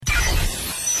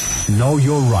Know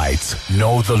your rights,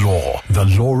 know the law. The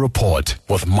Law Report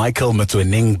with Michael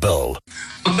Motsoeneng-Bill.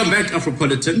 Welcome back,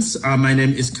 Afropolitans. My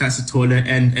name is Kasi Tole,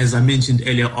 and as I mentioned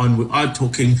earlier on, we are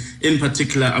talking in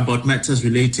particular about matters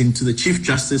relating to the Chief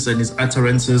Justice and his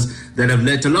utterances that have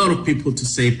led a lot of people to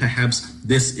say perhaps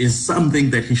this is something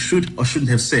that he should or shouldn't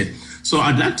have said. So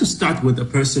I'd like to start with a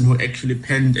person who actually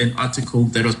penned an article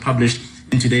that was published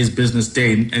in today's Business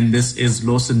Day, and this is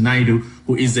Lawson Naidoo,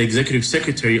 who is the Executive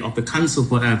Secretary of the Council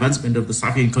for the Advancement of the South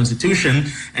African Constitution.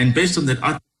 And based on that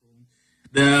article,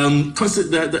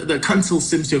 the council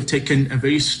seems to have taken a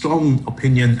very strong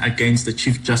opinion against the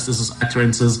Chief Justice's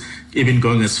utterances, even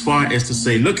going as far as to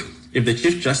say, look, if the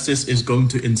Chief Justice is going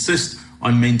to insist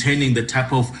on maintaining the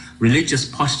type of religious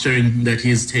posturing that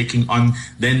he is taking on,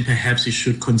 then perhaps he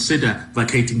should consider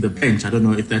vacating the bench. I don't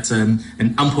know if that's an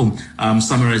ample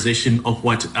summarization of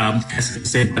what Cassidy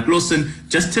said. But Lawson,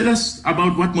 just tell us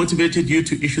about what motivated you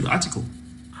to issue the article.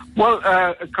 Well,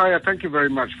 Kaya, thank you very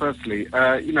much. Firstly,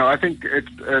 I think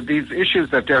these issues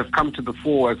that have come to the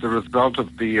fore as a result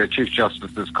of the Chief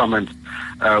Justice's comments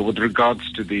with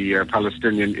regards to the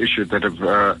Palestinian issue that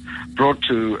have brought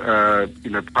to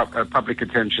public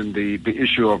attention the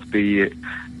issue of the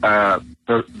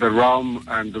realm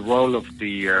and the role of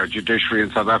the judiciary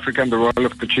in South Africa and the role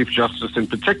of the Chief Justice in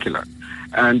particular.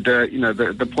 And,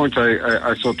 the point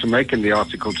I sought to make in the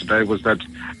article today was that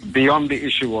beyond the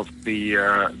issue of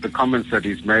the comments that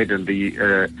he's made and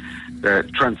the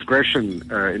transgression,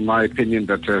 in my opinion,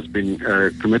 that has been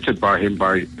committed by him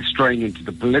by straying into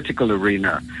the political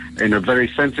arena in a very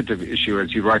sensitive issue,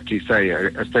 as you rightly say,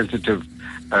 a sensitive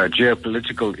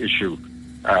geopolitical issue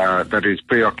that is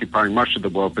preoccupying much of the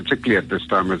world, particularly at this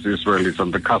time as Israel is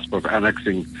on the cusp of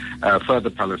annexing further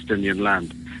Palestinian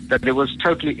land, that it was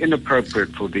totally inappropriate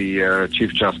for the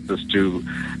Chief Justice to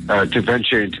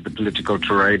venture into the political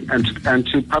terrain and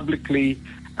to publicly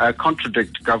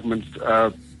contradict government's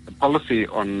policy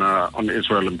on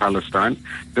Israel and Palestine.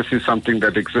 This is something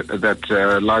that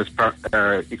lies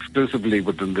exclusively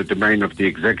within the domain of the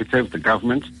executive, the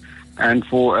government. And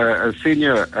for a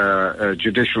senior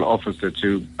judicial officer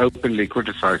to openly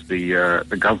criticize the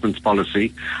government's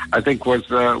policy, I think was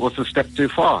a step too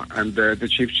far. And the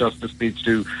Chief Justice needs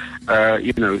to,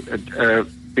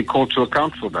 be called to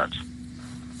account for that.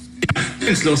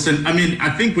 Thanks, Lawson. I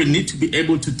think we need to be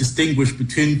able to distinguish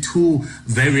between two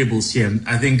variables here.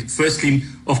 I think, firstly,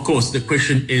 of course, the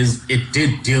question is it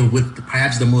did deal with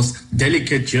perhaps the most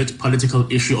delicate geopolitical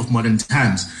issue of modern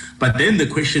times. But then the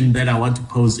question that I want to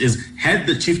pose is, had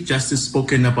the Chief Justice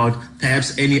spoken about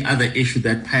perhaps any other issue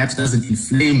that perhaps doesn't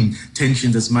inflame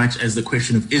tensions as much as the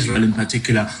question of Israel in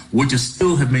particular, would you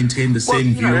still have maintained the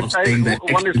same view of saying that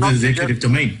it's the executive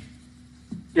domain?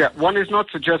 Yeah, one is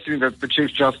not suggesting that the Chief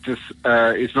Justice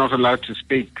is not allowed to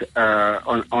speak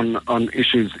on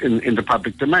issues in the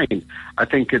public domain. I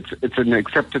think it's an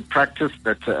accepted practice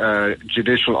that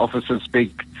judicial officers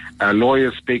speak,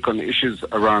 lawyers speak on issues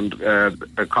around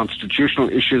constitutional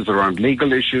issues, around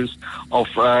legal issues of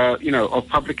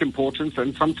public importance,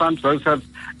 and sometimes those have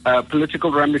political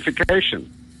ramifications.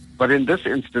 But in this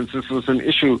instance, this was an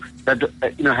issue that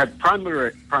had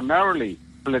primarily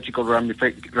political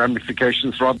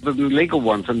ramifications rather than legal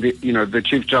ones, and the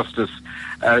Chief Justice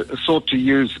sought to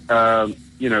use a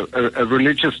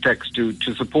religious text to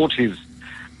support his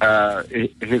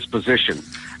position,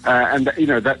 and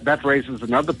that raises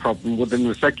another problem within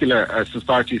the secular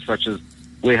society such as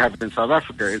we have in South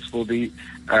Africa. Is for the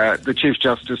Chief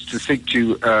Justice to seek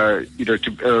to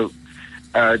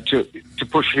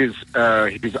push his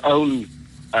own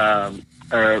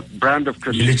brand of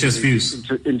Christianity religious views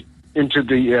into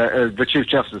the Chief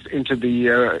Justice into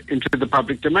the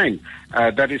public domain.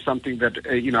 That is something that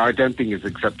I don't think is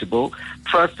acceptable.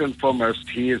 First and foremost,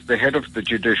 he is the head of the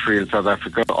judiciary in South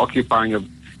Africa, occupying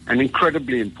an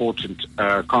incredibly important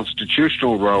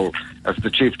constitutional role as the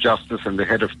Chief Justice and the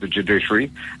head of the judiciary,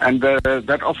 and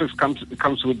that office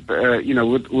comes with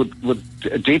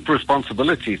deep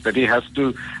responsibilities that he has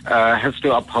to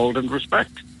uphold and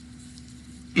respect.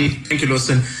 Thank you,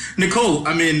 Lawson. Nicole,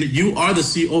 you are the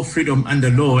CEO of Freedom Under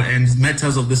Law, and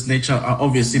matters of this nature are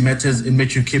obviously matters in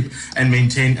which you keep and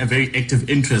maintain a very active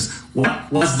interest. What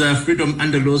was the Freedom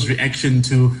Under Law's reaction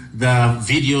to the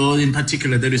video in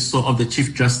particular that we saw of the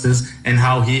Chief Justice and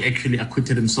how he actually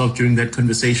acquitted himself during that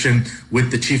conversation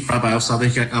with the Chief Rabbi of South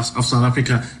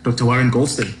Africa, Dr. Warren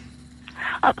Goldstein?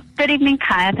 Good evening,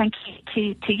 Kaya. Thank you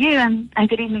to you, and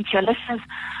good evening to your listeners.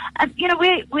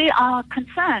 We are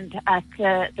concerned at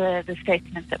the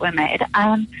statements that were made.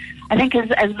 I think,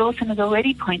 as Lawson has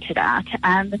already pointed out,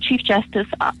 the Chief Justice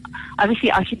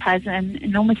obviously occupies an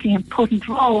enormously important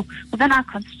role within our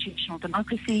constitutional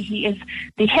democracy. He is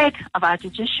the head of our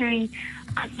judiciary,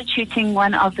 constituting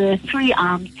one of the three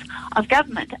arms of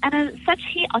government. And as such,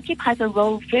 he occupies a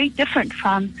role very different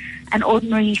from an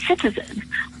ordinary citizen.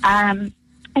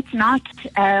 It's not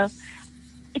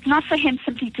for him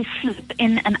simply to slip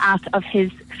in and out of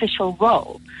his official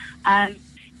role.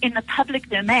 In the public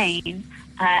domain,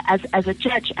 as a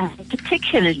judge, and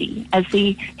particularly as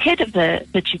the head of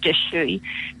the judiciary,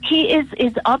 he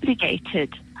is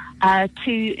obligated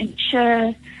to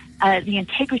ensure the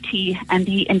integrity and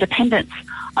the independence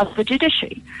of the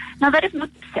judiciary. Now, that is not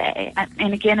to say,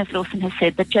 and again, as Lawson has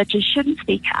said, that judges shouldn't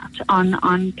speak out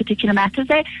on particular matters.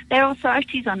 They're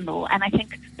authorities on law, and I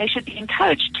think they should be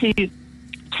encouraged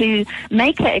to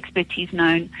make their expertise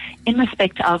known in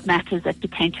respect of matters that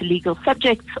pertain to legal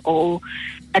subjects or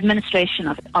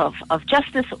administration of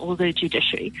justice or the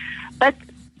judiciary. But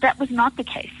that was not the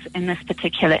case in this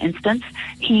particular instance.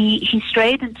 He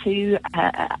strayed into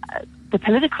the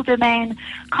political domain,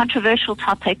 controversial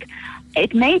topic.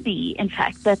 It may be, in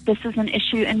fact, that this is an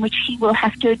issue in which he will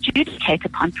have to adjudicate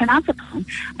upon, pronounce upon.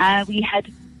 We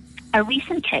had a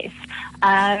recent case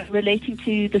relating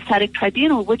to the SADC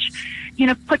tribunal, which,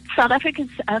 put South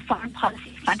Africa's foreign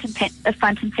policy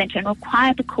front and center and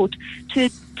required the court to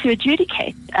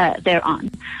adjudicate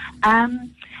thereon. And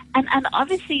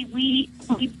obviously, we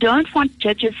don't want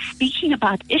judges speaking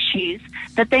about issues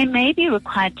that they may be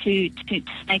required to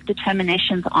make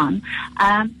determinations on,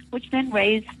 which then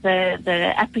raise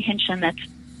the apprehension that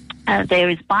there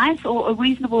is bias, or a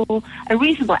reasonable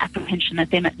apprehension that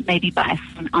there may be bias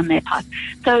on their part.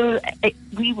 So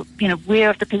we're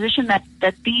of the position that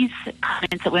these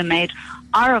comments that were made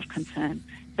are of concern,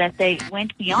 that they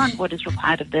went beyond what is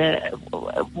required of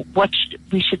what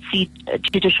we should see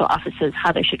judicial officers,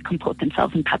 how they should comport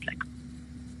themselves in public.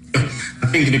 I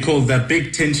think, Nicole, the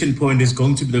big tension point is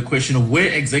going to be the question of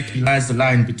where exactly lies the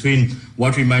line between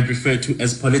what we might refer to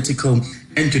as political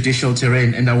and judicial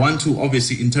terrain. And I want to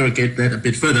obviously interrogate that a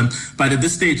bit further. But at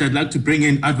this stage, I'd like to bring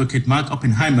in Advocate Mark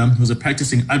Oppenheimer, who's a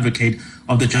practicing advocate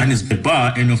of the Johannesburg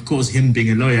Bar. And of course, him being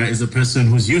a lawyer is a person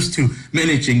who's used to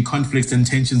managing conflicts and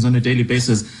tensions on a daily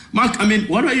basis. Mark,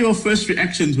 what are your first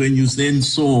reactions when you then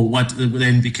saw what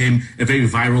then became a very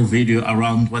viral video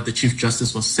around what the Chief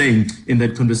Justice was saying in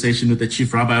that conversation with the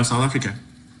Chief Rabbi of South Africa?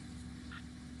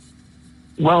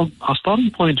 Well, our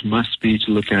starting point must be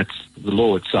to look at the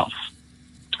law itself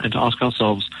and to ask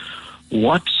ourselves,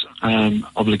 what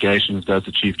obligations does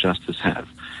the Chief Justice have?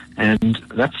 And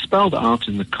that's spelled out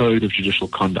in the Code of Judicial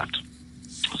Conduct.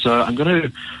 So I'm going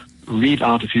to read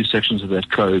out a few sections of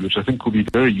that code, which I think will be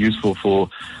very useful for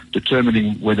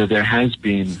determining whether there has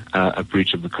been a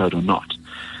breach of the code or not.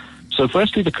 So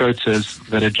firstly, the code says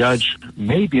that a judge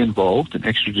may be involved in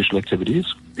extrajudicial activities,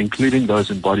 including those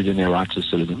embodied in their rights as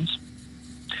citizens,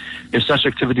 if such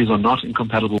activities are not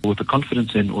incompatible with the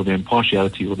confidence in or the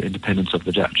impartiality or the independence of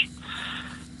the judge.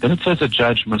 Then it says a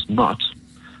judge must not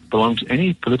belong to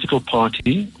any political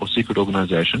party or secret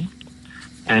organization,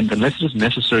 and unless it is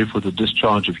necessary for the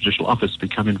discharge of judicial office,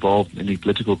 become involved in any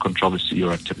political controversy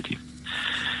or activity.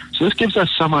 So this gives us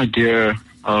some idea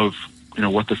of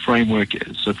what the framework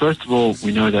is. So first of all,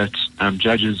 we know that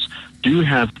judges do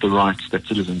have the rights that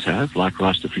citizens have, like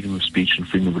rights to freedom of speech and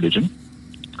freedom of religion,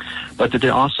 but that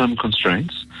there are some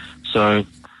constraints. So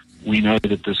we know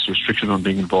that there's restriction on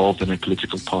being involved in a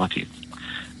political party.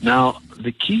 Now,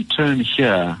 the key term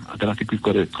here that I think we've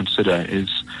got to consider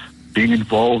is being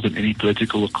involved in any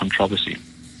political controversy.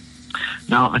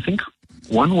 Now, I think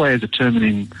one way of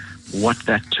determining what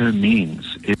that term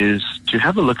means is to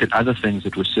have a look at other things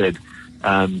that were said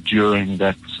during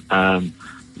that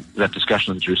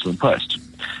discussion of the Jerusalem Post.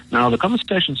 Now, the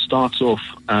conversation starts off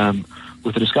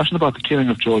with a discussion about the killing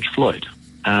of George Floyd,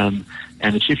 and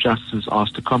the Chief Justice is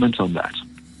asked to comment on that.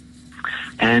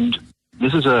 And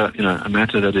this is a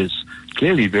matter that is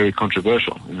clearly very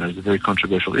controversial. It's a very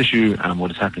controversial issue,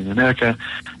 what is happening in America.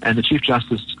 And the Chief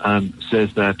Justice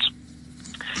says that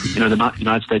the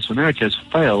United States of America has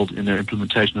failed in their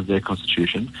implementation of their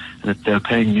Constitution, and that they're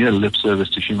paying near lip service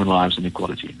to human lives and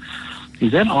equality.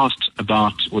 He's then asked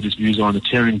about what his views are on the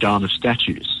tearing down of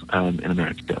statues in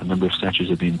America. A number of statues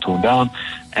have been torn down,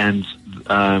 and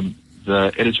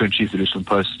the editor-in-chief of the Jerusalem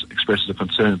Post expresses a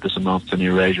concern that this amounts to an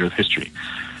erasure of history.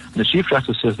 And the Chief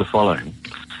Justice says the following: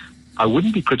 I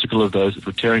wouldn't be critical of those that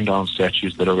were tearing down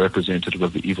statues that are representative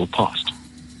of the evil past.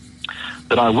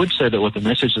 But I would say that what the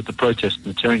message that the protest and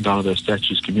the tearing down of those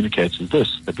statues communicates is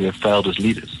this, that we have failed as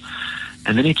leaders.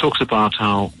 And then he talks about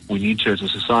how we need to, as a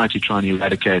society, try and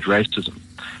eradicate racism.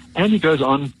 And he goes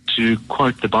on to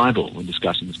quote the Bible when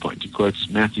discussing this point. He quotes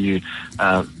Matthew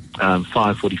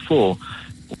 5:44,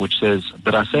 which says,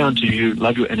 "But I say unto you,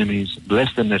 love your enemies,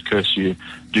 bless them that curse you,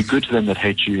 do good to them that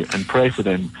hate you, and pray for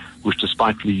them which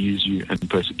despitefully use you and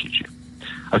persecute you."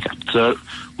 Okay, so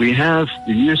we have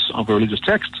the use of a religious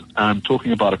text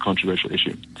talking about a controversial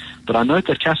issue. But I note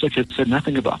that Catholic had said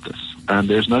nothing about this.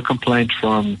 There's no complaint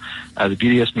from the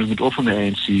BDS movement or from the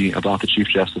ANC about the Chief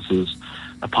Justice's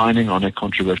opining on a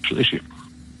controversial issue.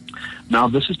 Now,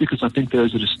 this is because I think there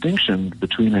is a distinction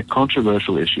between a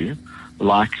controversial issue,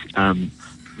 like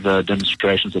the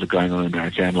demonstrations that are going on in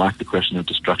America, and like the question of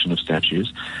destruction of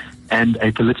statues, and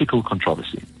a political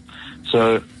controversy.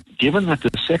 So, given that the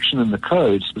section in the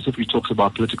code specifically talks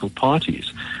about political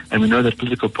parties, and we know that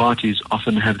political parties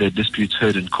often have their disputes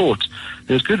heard in court,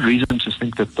 there's good reason to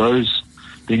think that those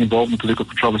being involved in political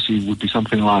controversy would be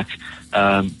something like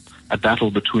a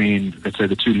battle between, let's say,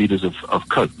 the two leaders of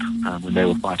Cope when they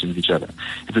were fighting with each other.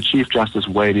 If the Chief Justice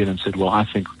weighed in and said, well, I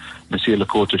think Monsieur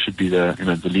Lacorte should be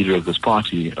the leader of this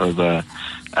party over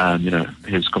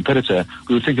his competitor,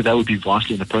 we would think that would be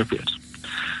vastly inappropriate.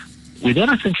 We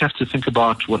then, I think, have to think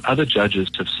about what other judges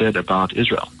have said about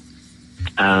Israel,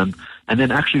 and then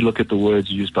actually look at the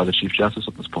words used by the Chief Justice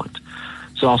at this point.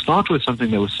 So I'll start with something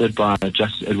that was said by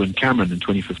Justice Edwin Cameron in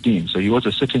 2015. So he was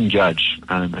a sitting judge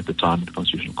at the time at the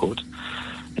Constitutional Court.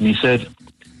 And he said,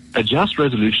 "A just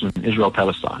resolution in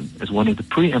Israel-Palestine is one of the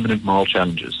preeminent moral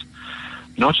challenges,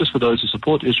 not just for those who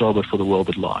support Israel, but for the world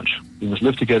at large. We must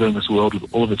live together in this world with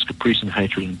all of its caprice and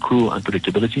hatred and cruel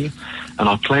unpredictability, and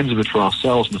our claims of it for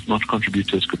ourselves must not contribute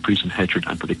to its caprice and hatred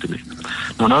and unpredictability."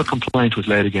 Now, no complaint was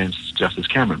laid against Justice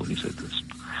Cameron when he said this.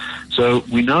 So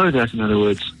we know that, in other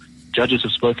words, judges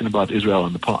have spoken about Israel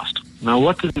in the past. Now,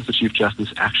 what does the Chief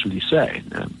Justice actually say?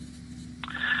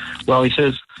 Well, he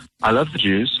says, "I love the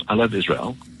Jews, I love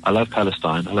Israel, I love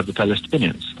Palestine, I love the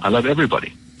Palestinians, I love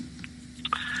everybody."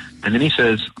 And then he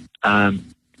says, "I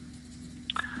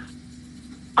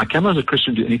cannot as a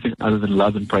Christian do anything other than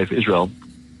love and pray for Israel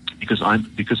because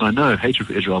I know hatred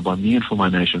for Israel by me and for my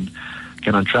nation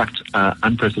can attract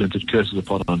unprecedented curses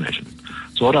upon our nation.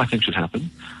 So what I think should happen,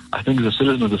 I think as a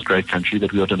citizen of this great country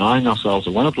that we are denying ourselves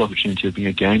a wonderful opportunity of being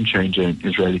a game changer in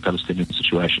Israeli-Palestinian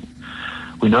situation.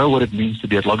 We know what it means to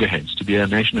be at loggerheads, to be a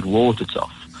nation at war with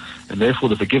itself. And therefore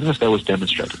the forgiveness that was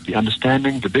demonstrated, the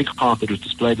understanding, the big heart that was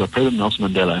displayed by President Nelson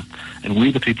Mandela, and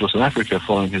we the people of South Africa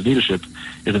following his leadership,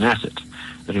 is an asset.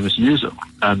 That we must use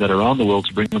that around the world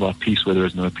to bring about peace where there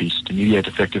is no peace, to mediate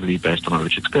effectively based on our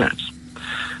rich experience."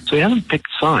 So he hasn't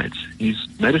picked sides. He's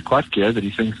made it quite clear that he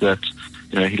thinks that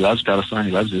he loves Palestine,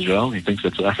 he loves Israel, he thinks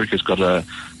that South Africa's got a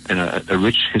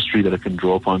rich history that it can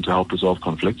draw upon to help resolve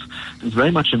conflicts. It's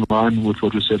very much in line with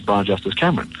what was said by Justice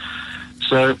Cameron.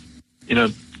 So,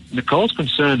 Nicole's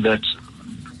concerned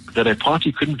that a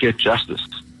party couldn't get justice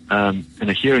in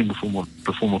a hearing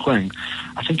before Mogoeng,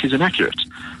 I think is inaccurate.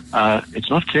 It's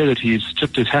not clear that he's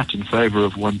tipped his hat in favor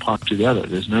of one party or the other.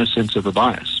 There's no sense of a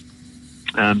bias.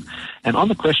 And on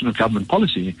the question of government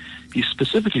policy, he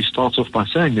specifically starts off by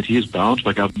saying that he is bound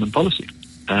by government policy.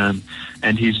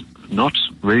 And he's not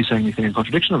really saying anything in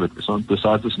contradiction of it,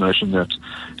 besides this notion that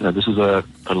this is a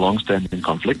long-standing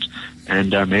conflict, and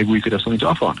maybe we could have something to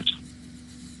offer on it.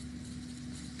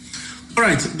 All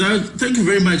right. Thank you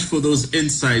very much for those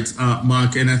insights,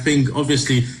 Mark. And I think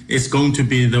obviously it's going to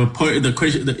be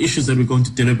the issues that we're going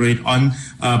to deliberate on,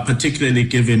 particularly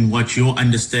given what your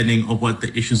understanding of what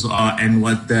the issues are and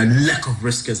what the lack of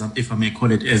risk is, if I may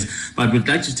call it, is. But we'd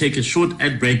like to take a short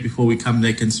ad break before we come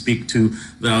back and speak to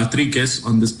our three guests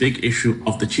on this big issue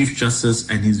of the Chief Justice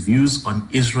and his views on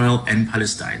Israel and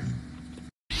Palestine.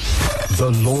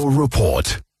 The Law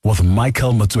Report with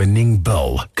Michael Mogoeng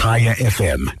Bill, Kaya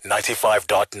FM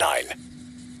 95.9.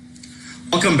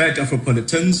 Welcome back,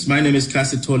 Afropolitans. My name is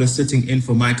Kasi Tola, sitting in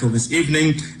for Michael this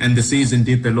evening, and this is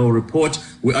indeed the Law Report.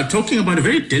 We are talking about a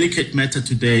very delicate matter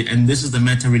today, and this is the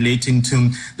matter relating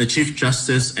to the Chief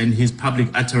Justice and his public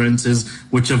utterances,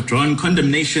 which have drawn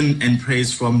condemnation and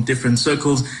praise from different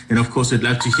circles. And of course, we'd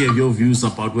like to hear your views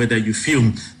about whether you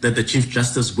feel that the Chief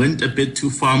Justice went a bit too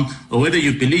far, or whether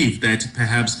you believe that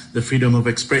perhaps the freedom of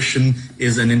expression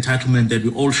is an entitlement that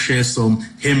we all share, so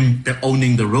him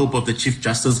owning the robe of the Chief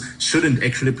Justice shouldn't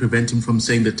shouldn't actually prevent him from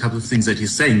saying the type of things that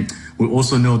he's saying. We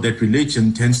also know that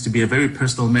religion tends to be a very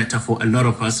personal matter for a lot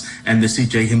of us, and the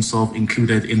CJ himself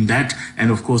included in that.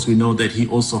 And of course, we know that he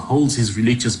also holds his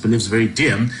religious beliefs very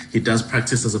dear. He does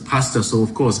practice as a pastor, so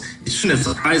of course, it shouldn't have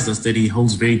surprised us that he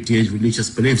holds very dear religious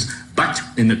beliefs. But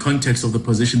in the context of the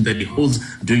position that he holds,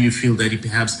 do you feel that he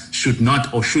perhaps should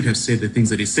not or should have said the things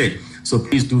that he said? So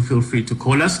please do feel free to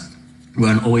call us. We're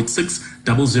on 086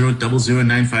 00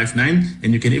 959,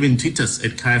 and you can even tweet us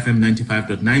at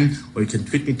KFM95.9, or you can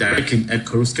tweet me directly at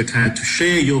Karuska Kaya to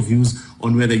share your views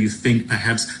on whether you think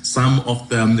perhaps some of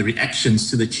the reactions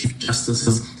to the Chief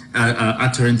Justice's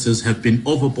utterances have been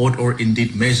overboard or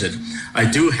indeed measured.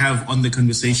 I do have on the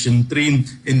conversation 3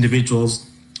 individuals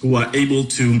who are able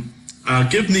to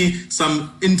give me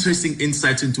some interesting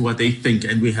insights into what they think.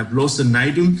 And we have Lawson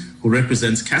Naidu, who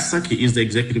represents CASAC. He is the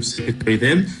executive secretary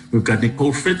there. We've got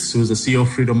Nicole Fritz, who is the CEO of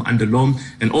Freedom Under Law.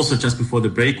 And also just before the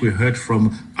break, we heard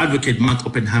from Advocate Mark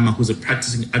Oppenheimer, who's a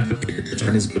practicing advocate at the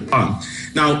Johannesburg Bar.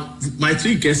 Now, my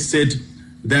 3 guests said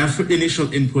their initial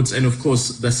inputs, and of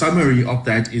course, the summary of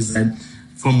that is that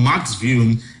from Mark's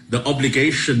view, the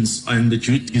obligations and the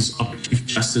duties of the Chief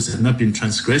Justice have not been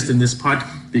transgressed in this part,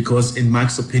 because in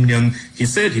Mark's opinion, he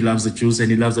said he loves the Jews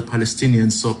and he loves the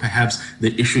Palestinians, so perhaps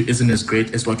the issue isn't as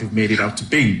great as what we've made it out to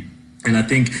be. And I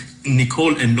think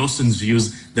Nicole and Lawson's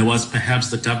views, there was perhaps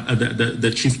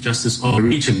the Chief Justice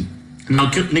overreaching. Now,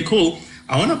 Nicole,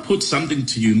 I want to put something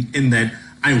to you in that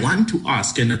I want to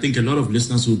ask, and I think a lot of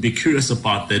listeners will be curious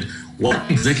about that,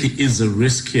 what exactly is the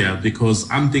risk here? Because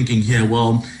I'm thinking here,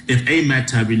 well, if a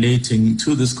matter relating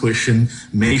to this question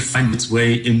may find its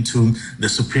way into the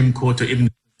Supreme Court or even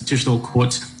the Constitutional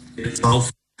Court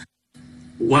itself,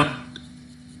 what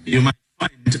you might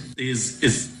find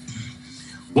is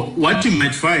what you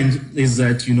might find is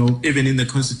that, you know, even in the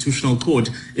Constitutional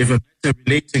Court, if a matter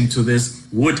relating to this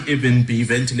would even be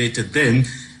ventilated, then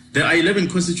there are 11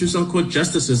 Constitutional Court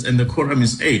justices and the quorum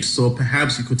is 8. So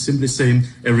perhaps you could simply say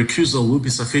a recusal will be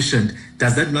sufficient.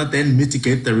 Does that not then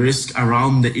mitigate the risk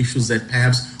around the issues that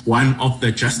perhaps one of the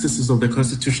justices of the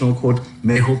Constitutional Court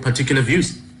may hold particular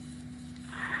views?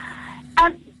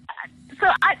 So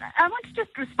I want to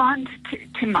just respond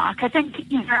to Mark. I think,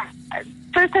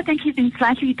 first, I think he's been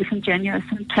slightly disingenuous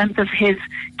in terms of his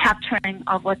capturing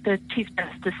of what the Chief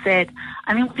Justice said.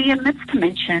 I mean, what he omits to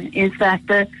mention is that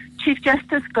the Chief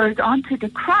Justice goes on to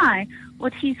decry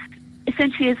what he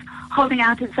essentially is holding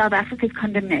out as South Africa's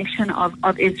condemnation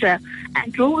of Israel,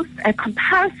 and draws a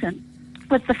comparison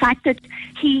with the fact that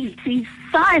he sees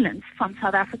silence from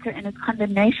South Africa in its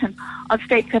condemnation of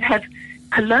states that have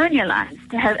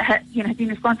colonialized, have been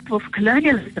responsible for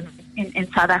colonialism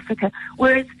in South Africa,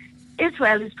 whereas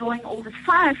Israel is drawing all this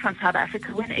fire from South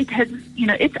Africa when it has,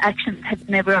 its actions have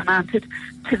never amounted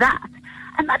to that.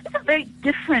 And that is a very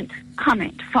different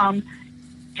comment from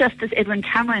Justice Edwin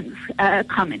Cameron's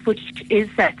comment, which is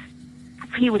that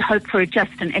he would hope for a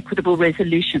just and equitable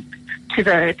resolution to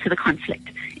the conflict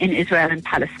in Israel and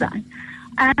Palestine.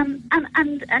 And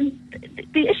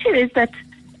the issue is that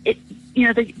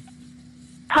the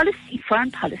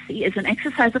foreign policy is an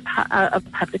exercise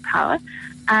of public power,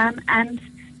 and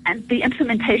the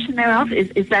implementation thereof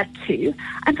is that too.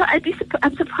 And so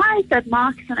I'm surprised that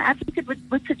Mark, as an advocate,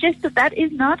 would suggest that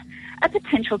is not a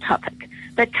potential topic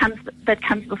that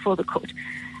comes before the court.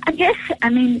 And yes, I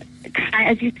mean,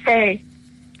 as you say,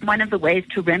 one of the ways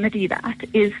to remedy that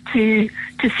is to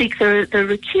seek the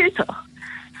recusal.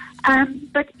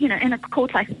 But, in a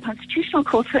court like the Constitutional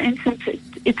Court, for instance,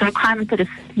 it's a requirement that a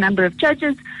number of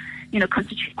judges,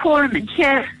 constitute quorum, and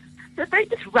here, so it's very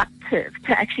disruptive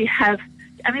to actually have.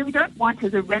 I mean, we don't want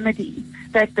as a remedy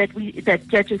that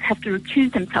judges have to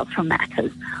recuse themselves from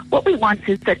matters. What we want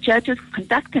is that judges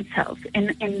conduct themselves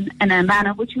in a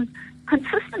manner which is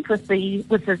consistent with the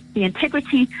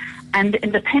integrity and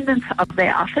independence of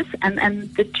their office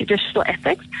and the judicial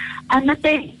ethics, and that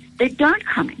they don't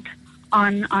comment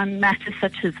on matters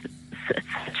such as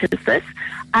this.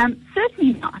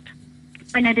 Certainly not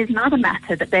when it is not a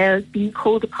matter that they are being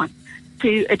called upon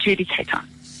to adjudicate on.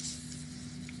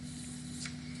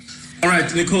 All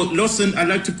right, Nicole. Lawson, I'd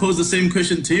like to pose the same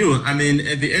question to you. I mean,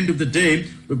 at the end of the day,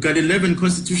 we've got 11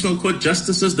 Constitutional Court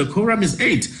justices. The quorum is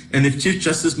 8. And if Chief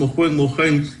Justice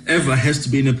Mogoeng ever has to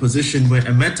be in a position where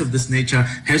a matter of this nature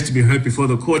has to be heard before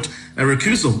the court, a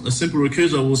simple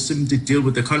recusal will simply deal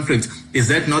with the conflict. Is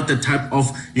that not the type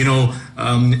of,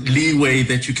 leeway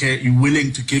that you're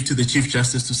willing to give to the Chief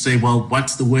Justice to say, well,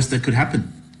 what's the worst that could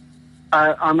happen?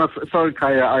 I'm sorry,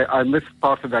 Kaya, I missed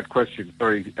part of that question.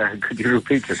 Sorry, could you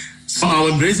repeat it? So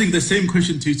I'm raising the same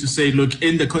question to you to say, look,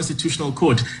 in the Constitutional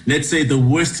Court, let's say the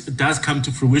worst does come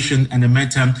to fruition and a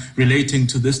matter relating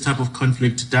to this type of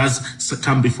conflict does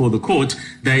come before the court.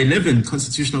 There are 11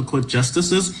 Constitutional Court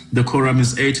justices. The quorum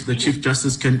is 8. The Chief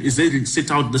Justice can easily sit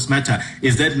out this matter.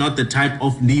 Is that not the type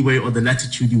of leeway or the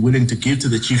latitude you're willing to give to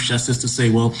the Chief Justice to say,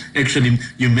 well, actually,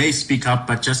 you may speak up,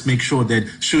 but just make sure that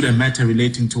should a matter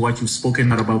relating to what you've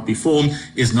spoken about before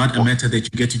is not a matter that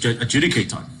you get to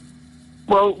adjudicate on?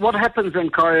 Well, what happens then,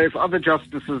 Kaya, if other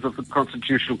justices of the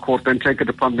Constitutional Court then take it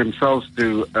upon themselves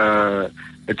to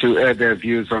air their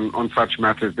views on such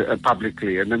matters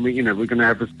publicly, and then we're going to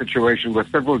have a situation where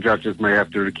several judges may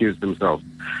have to recuse themselves.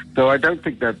 So I don't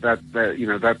think that's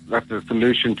a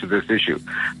solution to this issue.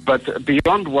 But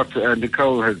beyond what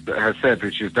Nicole has said,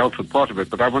 which has dealt with part of it,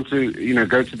 but I want to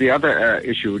go to the other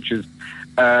issue, which is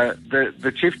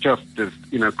the Chief Justice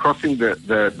crossing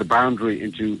the boundary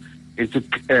into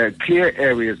clear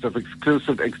areas of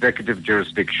exclusive executive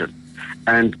jurisdiction.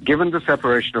 And given the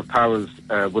separation of powers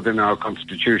within our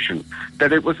Constitution,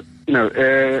 that it was,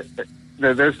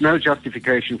 there's no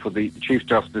justification for the Chief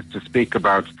Justice to speak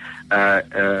about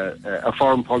a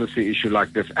foreign policy issue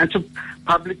like this and to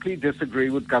publicly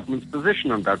disagree with government's position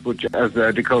on that, which, as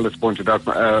Nicole has pointed out,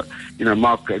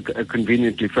 Mark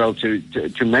conveniently failed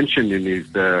to mention in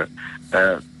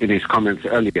his comments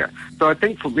earlier. So I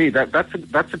think for me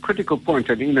that's a critical point,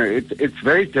 and it's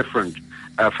very different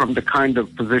from the kind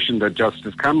of position that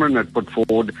Justice Cameron had put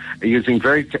forward, using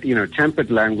very tempered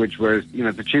language, whereas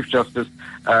the Chief Justice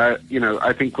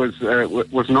I think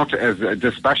was not as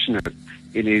dispassionate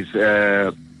in his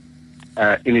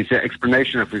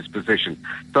explanation of his position.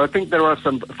 So I think there are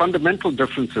some fundamental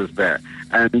differences there,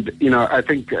 and I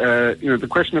think the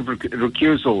question of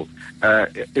recusal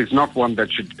is not one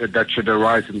that should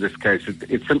arise in this case.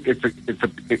 It's a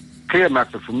clear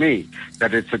matter for me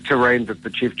that it's a terrain that the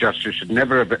Chief Justice should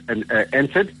never have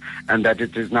entered, and that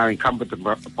it is now incumbent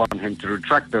upon him to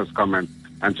retract those comments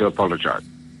and to apologize.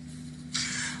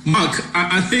 Mark,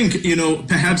 I think,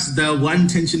 perhaps the one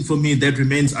tension for me that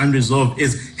remains unresolved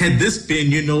is, had this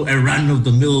been, a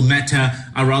run-of-the-mill matter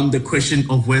around the question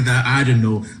of whether,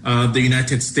 the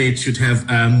United States should have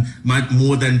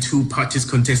more than two parties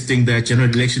contesting the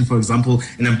general election, for example,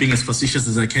 and I'm being as facetious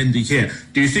as I can be here,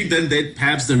 do you think then that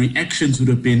perhaps the reactions would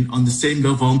have been on the same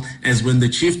level as when the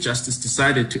Chief Justice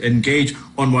decided to engage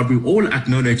on what we all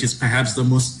acknowledge is perhaps the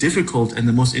most difficult and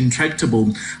the most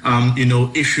intractable,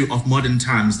 issue of modern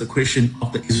times, the question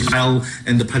of the Israel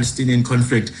and the Palestinian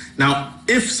conflict? Now,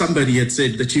 if somebody had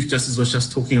said the Chief Justice was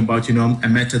just talking about, a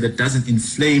matter that doesn't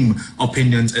inflame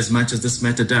opinions as much as this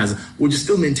matter does, would you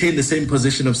still maintain the same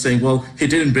position of saying, well, he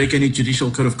didn't break any judicial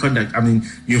code of conduct? I mean,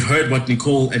 you've heard what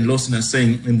Nicole and Lawson are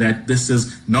saying, in that this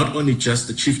is not only just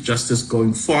the Chief Justice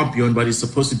going far beyond what he's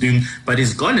supposed to do, but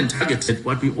he's gone and targeted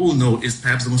what we all know is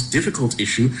perhaps the most difficult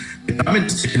issue. The government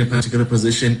is taking a particular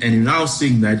position, and you're now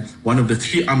seeing that one of the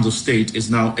three arms of state is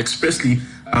now expressly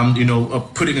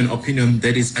putting an opinion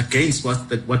that is against what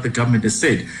the government has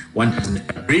said. One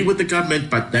doesn't agree with the government,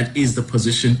 but that is the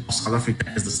position of South Africa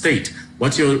as the state.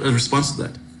 What's your response to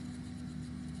that?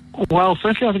 Well,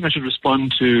 firstly, I think I should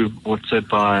respond to what's said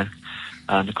by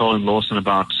Nicole and Lawson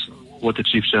about what the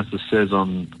Chief Justice says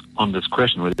on this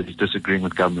question, whether he's disagreeing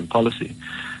with government policy.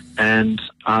 And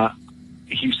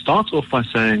he starts off by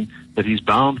saying that he's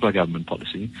bound by government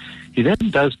policy. He then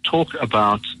does talk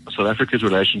about South Africa's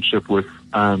relationship with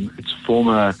its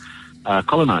former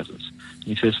colonizers.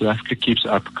 He says South Africa keeps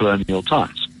up colonial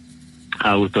ties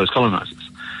with those colonizers.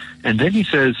 And then he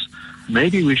says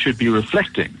maybe we should be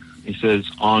reflecting, he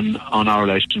says, on our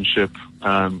relationship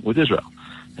with Israel.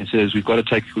 He says we've got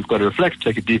to reflect,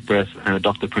 take a deep breath, and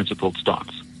adopt the principled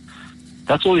stance.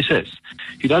 That's all he says.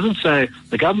 He doesn't say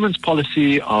the government's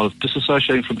policy of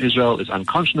disassociating from Israel is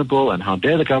unconscionable and how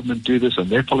dare the government do this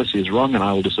and their policy is wrong and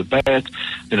I will disobey it.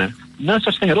 No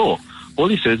such thing at all. All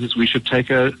he says is we should take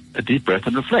a deep breath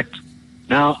and reflect.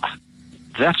 Now,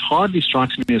 that hardly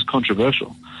strikes me as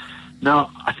controversial. Now,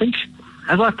 I think,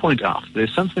 as I point out,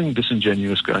 there's something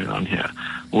disingenuous going on here,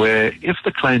 where if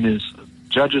the claim is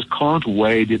judges can't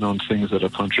wade in on things that are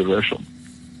controversial.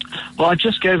 Well, I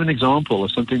just gave an example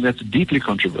of something that's deeply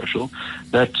controversial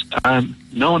that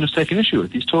no one has taken issue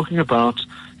with. He's talking about,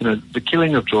 the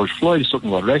killing of George Floyd. He's talking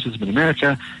about racism in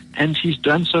America, and he's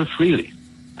done so freely.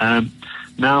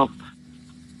 Now,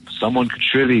 someone could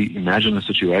surely imagine a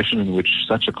situation in which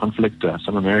such a conflict,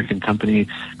 some American company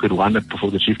could wind up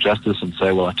before the Chief Justice and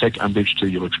say, well, I take umbrage to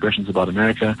your expressions about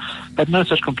America, but no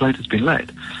such complaint has been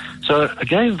laid. So,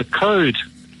 again, the code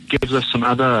gives us some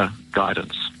other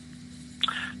guidance.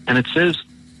 And it says,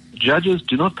 judges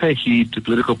do not pay heed to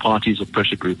political parties or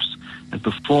pressure groups. and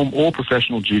perform all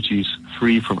professional duties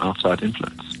free from outside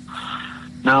influence.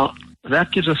 Now,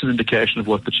 that gives us an indication of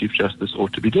what the Chief Justice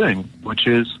ought to be doing, which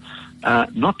is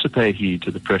not to pay heed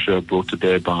to the pressure brought to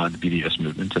bear by the BDS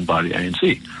movement and by the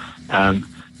ANC.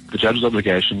 The judge's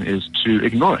obligation is to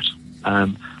ignore it,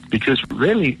 because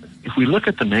really, if we look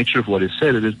at the nature of what is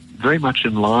said, it is very much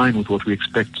in line with what we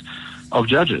expect of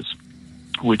judges,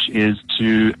 which is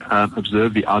to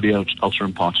observe the audio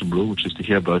alteram partem rule, which is to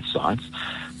hear both sides,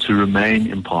 to remain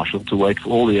impartial, to wait for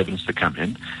all the evidence to come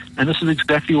in. And this is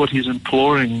exactly what he's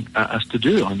imploring us to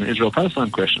do on the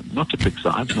Israel-Palestine question, not to pick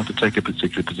sides, not to take a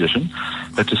particular position,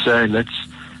 but to say, let's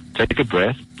take a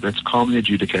breath, let's calmly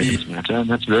adjudicate this matter, and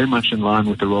that's very much in line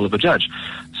with the role of a judge.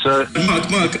 So,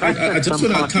 Mark, I just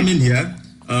want to come in here.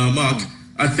 Mark,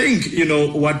 I think,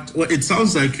 what it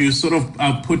sounds like you sort of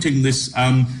are putting this,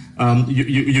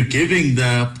 you're giving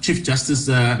the Chief Justice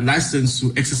license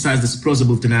to exercise this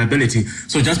plausible deniability.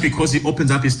 So just because he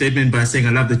opens up his statement by saying,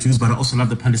 I love the Jews, but I also love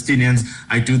the Palestinians,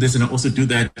 I do this and I also do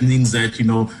that, means that,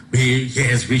 he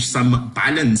has reached some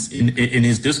balance in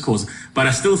his discourse. But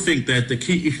I still think that the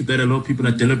key issue that a lot of people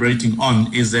are deliberating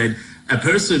on is that a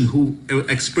person who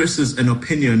expresses an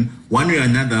opinion one way or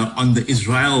another on the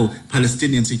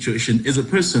Israel-Palestinian situation is a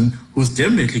person who's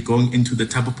definitely going into the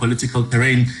type of political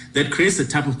terrain that creates the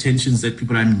type of tensions that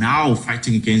people are now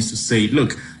fighting against, to say,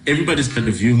 look, everybody's got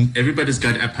a view, everybody's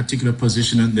got a particular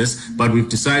position on this, but we've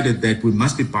decided that we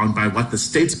must be bound by what the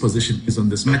state's position is on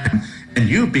this matter. And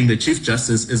you, being the Chief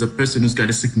Justice, is a person who's got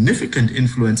a significant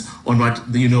influence on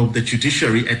what the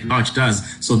judiciary at large does.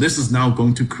 So this is now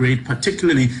going to create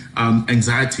particularly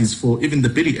anxieties for even the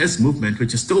BDS movement,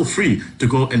 which is still free to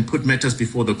go and put matters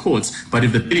before the courts. But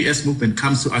if the BDS movement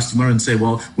comes to us tomorrow and say,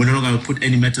 well, we're not going to put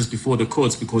any matters before the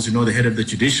courts because, the head of the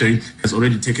judiciary has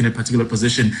already taken a particular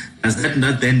position, does that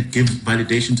not then give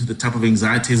validation to the type of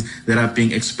anxieties that are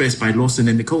being expressed by Lawson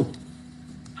and Nicole?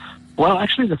 Well,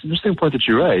 actually, that's an interesting point that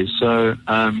you raise. So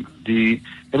the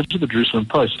editor of the Jerusalem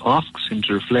Post asks him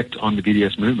to reflect on the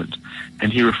BDS movement,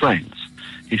 and he refrains.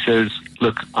 He says,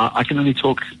 look, I can only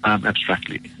talk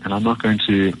abstractly, and I'm not going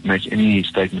to make any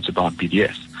statements about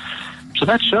BDS. So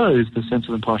that shows the sense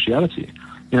of impartiality.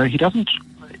 He doesn't...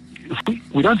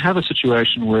 We don't have a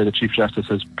situation where the Chief Justice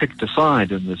has picked a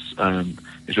side in this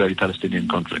Israeli-Palestinian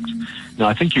conflict. Now,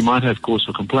 I think you might have cause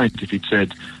for complaint if he'd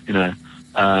said,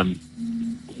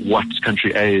 what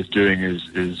country A is doing is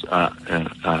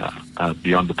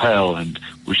beyond the pale, and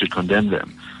we should condemn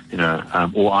them.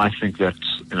 Or I think that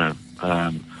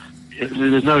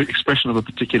there's no expression of a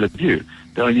particular view.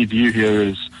 The only view here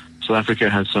is South Africa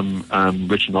has some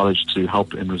rich knowledge to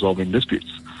help in resolving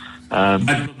disputes.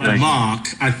 But Mark,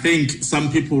 I think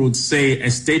some people would say a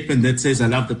statement that says, I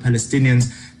love the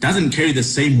Palestinians, doesn't carry the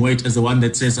same weight as the one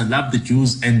that says, I love the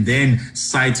Jews, and then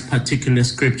cites particular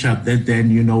scripture that then,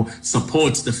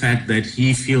 supports the fact that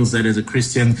he feels that as a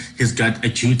Christian, he's got a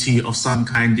duty of some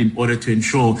kind in order to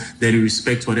ensure that he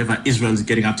respects whatever Israel is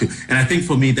getting up to. And I think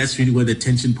for me, that's really where the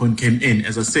tension point came in.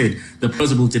 As I said, the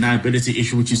plausible deniability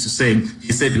issue, which is to say,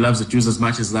 he said he loves the Jews as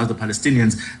much as he loves the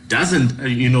Palestinians, doesn't,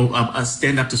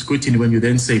 stand up to scrutiny when you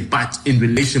then say, but in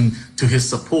relation to his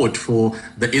support for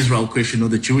the Israel question or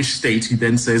the Jewish state, he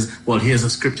then says, well, here's a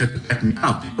scripture to back me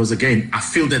up. Because again, I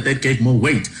feel that gave more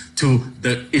weight to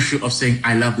the issue of saying,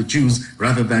 I love the Jews,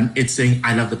 rather than it saying,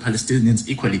 I love the Palestinians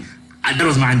equally. And that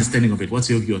was my understanding of it. What's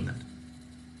your view on that?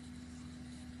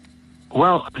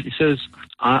 Well, he says,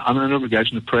 I'm under an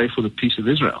obligation to pray for the peace of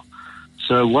Israel.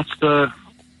 So what's the,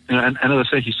 and as I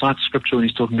say, he cites scripture when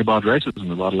he's talking about racism,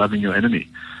 about loving your enemy,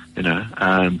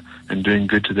 and doing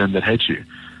good to them that hate you.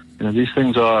 These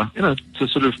things are, to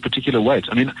sort of particular weight.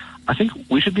 I mean, I think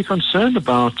we should be concerned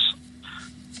about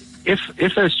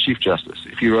if as Chief Justice,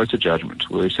 if he wrote a judgment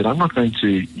where he said, I'm not going to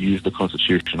use the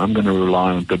Constitution, I'm going to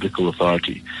rely on biblical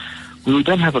authority, we would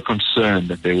then have a concern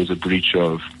that there was a breach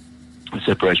of a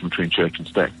separation between church and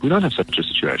state. We don't have such a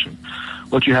situation.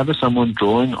 What you have is someone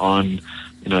drawing on,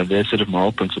 their set of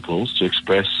moral principles to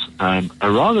express a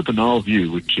rather banal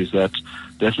view, which is that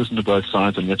let's listen to both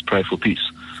sides and let's pray for peace.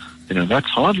 That's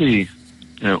hardly,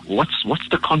 what's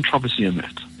the controversy in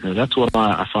that? That's what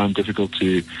I find difficult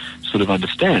to sort of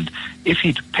understand. If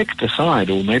he'd picked a side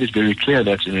or made it very clear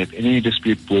that in any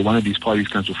dispute where one of these parties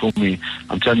comes before me,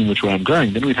 I'm telling you which way I'm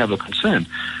going, then we'd have a concern.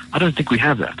 I don't think we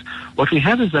have that. What we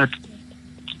have is that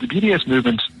the BDS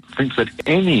movement thinks that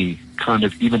any kind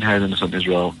of even-handedness on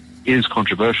Israel is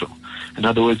controversial. In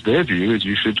other words, their view is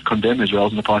you should condemn Israel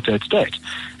as an apartheid state.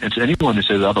 And to anyone who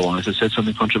says otherwise has said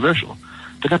something controversial.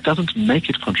 But that doesn't make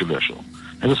it controversial.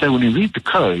 As I say, when we read the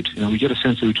code, we get a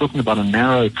sense that we're talking about a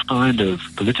narrow kind of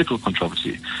political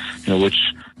controversy,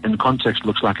 which in context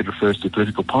looks like it refers to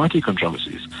political party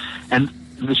controversies. And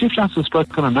the Chief Justice has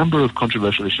spoken on a number of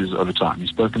controversial issues over time. He's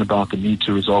spoken about the need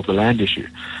to resolve the land issue.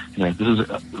 This is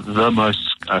the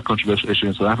most controversial issue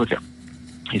in South Africa.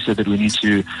 He said that we need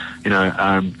to,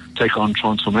 take on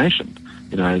transformation,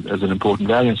 as an important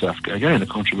value in South Africa. Again, a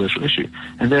controversial issue.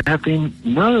 And there have been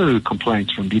no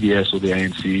complaints from BDS or the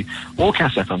ANC or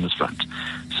CASAC on this front.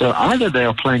 So either they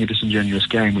are playing a disingenuous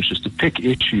game, which is to pick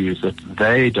issues that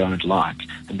they don't like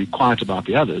and be quiet about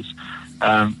the others,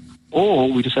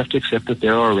 or we just have to accept that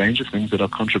there are a range of things that are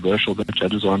controversial that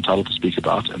judges are entitled to speak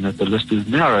about, and that the list is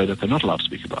narrow that they're not allowed to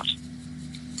speak about.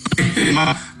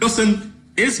 Listen,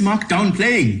 is Mark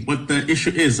downplaying what the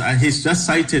issue is? He's just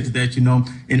cited that,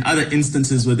 in other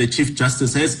instances where the Chief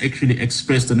Justice has actually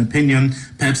expressed an opinion,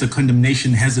 perhaps the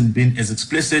condemnation hasn't been as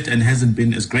explicit and hasn't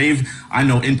been as grave. I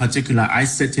know in particular, I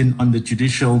sat in on the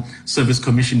Judicial Service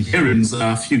Commission hearings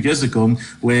a few years ago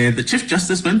where the Chief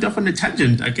Justice went off on a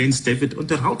tangent against David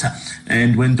Unterhalter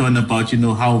and went on about,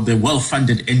 how the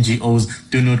well-funded NGOs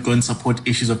do not go and support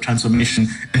issues of transformation.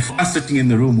 And for us sitting in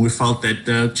the room, we felt that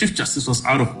the Chief Justice was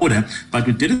out of order, but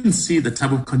we didn't see the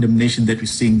type of condemnation that we're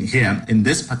seeing here in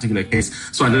this particular case.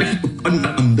 So I'd like to ponder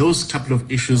on those couple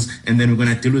of issues, and then we're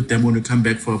going to deal with them when we come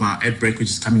back from our ad break, which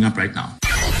is coming up right now.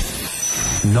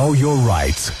 Know your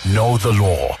rights, know the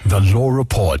law. The Law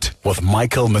Report with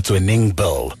Michael Matuening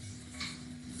Bill.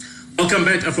 Welcome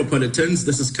back, Afropolitans.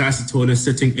 This is Kasi Tola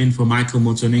sitting in for Michael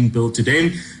Matuening Bill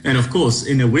today. And of course,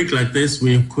 in a week like this,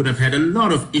 we could have had a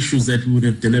lot of issues that we would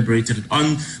have deliberated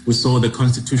on. We saw the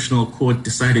Constitutional Court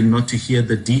deciding not to hear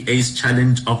the DA's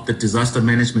challenge of the Disaster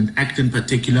Management Act in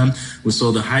particular. We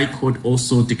saw the High Court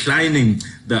also declining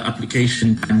the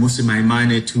application by Musi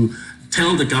Maimane to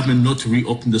tell the government not to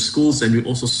reopen the schools. And we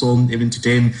also saw even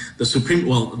today this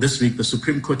week, the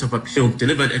Supreme Court of Appeal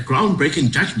delivered a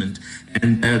groundbreaking judgment.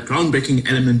 And a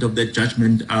groundbreaking element of that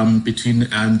judgment between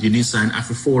UNISA and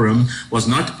AfriForum was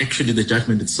not actually the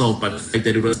judgment itself, but the fact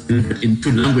that it was delivered in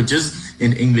two languages,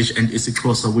 in English and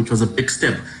isiXhosa, which was a big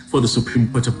step for the Supreme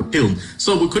Court of Appeal.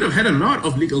 So we could have had a lot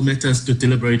of legal matters to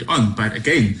deliberate on, but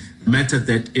again, the matter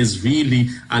that is really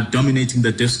dominating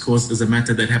the discourse is a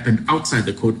matter that happened outside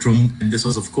the courtroom. And this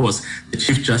was, of course, the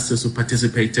Chief Justice who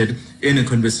participated in a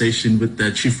conversation with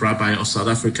the Chief Rabbi of South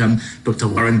Africa, Dr.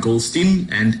 Warren Goldstein.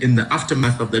 And in the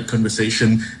aftermath of that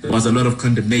conversation, there was a lot of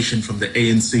condemnation from the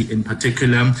ANC in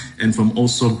particular, and from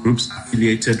also groups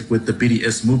affiliated with the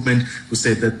BDS movement, who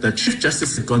said that the Chief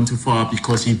Justice had gone too far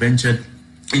because he ventured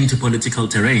into political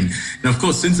terrain. Now, of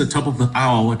course, since the top of the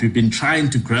hour, what we've been trying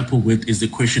to grapple with is the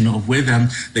question of whether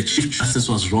the Chief Justice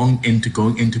was wrong into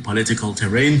going into political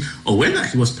terrain, or whether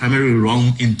he was primarily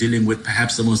wrong in dealing with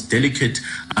perhaps the most delicate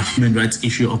human rights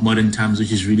issue of modern times,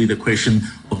 which is really the question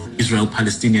of the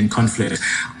Israel-Palestinian conflict.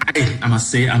 I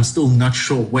must say, I'm still not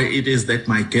sure where it is that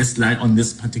my guests lie on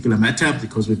this particular matter,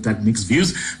 because we've got mixed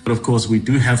views. But of course, we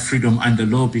do have Freedom Under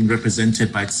Law being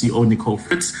represented by CEO Nicole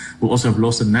Fritz. We also have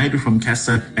Lawson Naidu from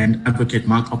CASA and Advocate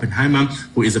Mark Oppenheimer,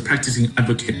 who is a practicing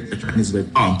advocate at the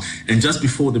Johannesburg Bar. And just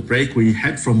before the break, we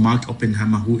heard from Mark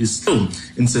Oppenheimer, who is still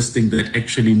insisting that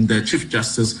actually the Chief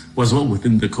Justice was well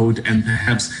within the code, and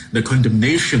perhaps the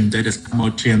condemnation that has come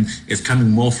out here is coming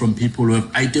more from people who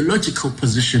have ideological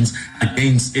positions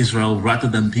against Israel rather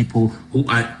than people who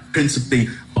are principally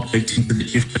objecting to the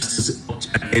Chief Justice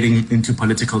getting into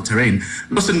political terrain.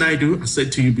 Lawson Naidu, I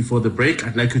said to you before the break,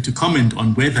 I'd like you to comment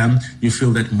on whether you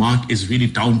feel that Mark is really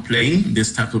downplaying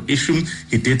this type of issue.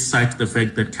 He did cite the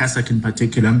fact that CASAC in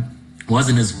particular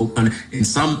wasn't as vocal in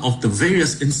some of the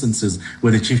various instances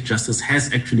where the Chief Justice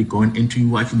has actually gone into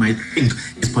what you might think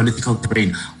is political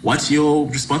terrain. What's your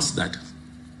response to that?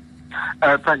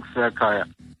 Thanks, Kaya.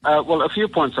 Well, a few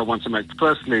points I want to make.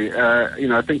 Firstly,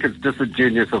 I think it's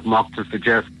disingenuous of Mark to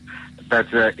suggest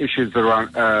that issues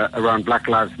around Black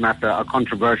Lives Matter are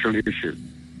controversial issues.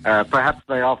 Perhaps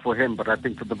they are for him, but I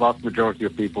think for the vast majority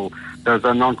of people, those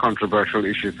are non-controversial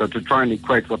issues. So to try and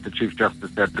equate what the Chief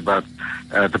Justice said about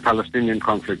the Palestinian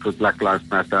conflict with Black Lives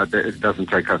Matter, it doesn't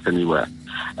take us anywhere.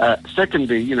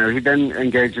 Secondly, he then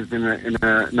engages in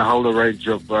a whole range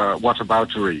of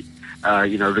whataboutery,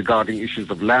 regarding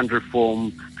issues of land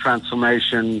reform,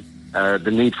 transformation,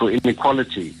 the need for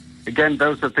inequality. Again,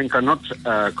 those I think are not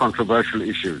controversial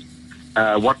issues.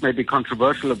 What may be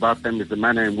controversial about them is the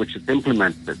manner in which it's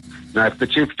implemented. Now, if the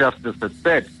Chief Justice had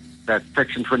said that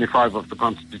Section 25 of the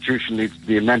Constitution needs to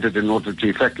be amended in order to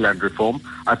effect land reform,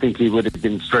 I think he would have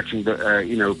been stretching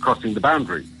crossing the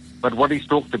boundary. But what he's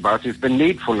talked about is the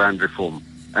need for land reform.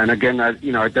 And again,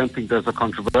 I don't think those are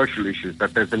controversial issues.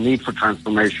 That there's a need for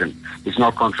transformation is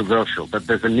not controversial. That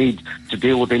there's a need to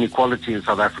deal with inequality in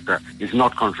South Africa is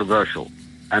not controversial.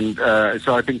 And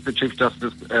so I think the Chief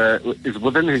Justice is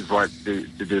within his right to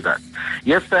do that.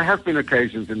 Yes, there have been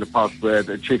occasions in the past where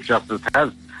the Chief Justice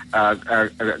has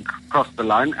crossed the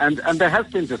line, and there has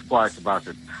been disquiet about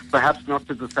it. Perhaps not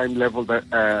to the same level that,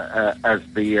 as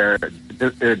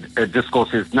the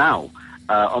discourse is now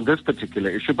on this particular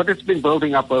issue, but it's been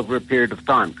building up over a period of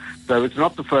time. So it's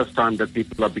not the first time that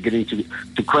people are beginning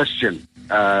to question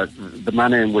the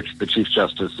manner in which the Chief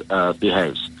Justice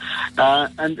behaves.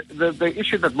 And the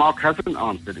issue that Mark hasn't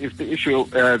answered is the issue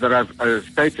that I've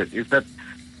stated, is that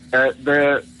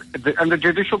and the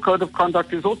Judicial Code of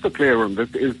Conduct is also clear on this,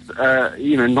 is,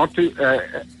 not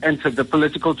to enter the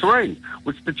political terrain,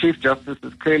 which the Chief Justice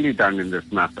has clearly done in this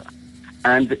matter.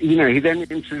 And, he then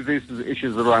introduces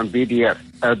issues around BDS.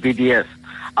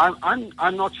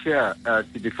 I'm not here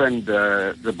to defend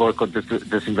the boycott,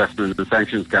 disinvestment, and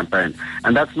sanctions campaign,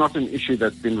 and that's not an issue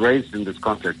that's been raised in this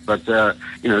context. But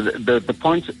the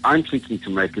point I'm seeking to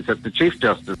make is that the Chief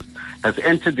Justice has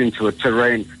entered into a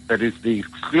terrain that is the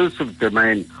exclusive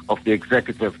domain of the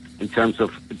executive in terms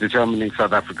of determining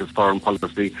South Africa's foreign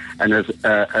policy, and as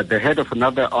at the head of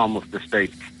another arm of the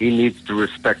state, he needs to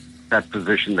respect that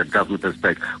position that government has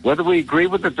taken. Whether we agree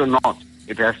with it or not,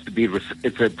 it has to be.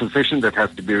 It's a position that has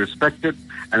to be respected.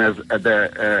 And as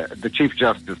the Chief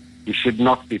Justice, he should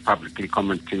not be publicly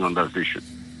commenting on those issues.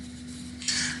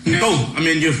 No,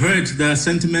 you've heard the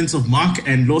sentiments of Mark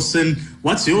and Lawson.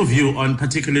 What's your view on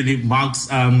particularly Mark's,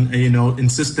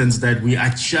 insistence that we are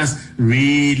just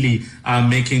really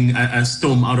making a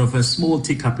storm out of a small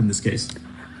teacup in this case?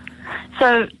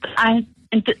 So I'm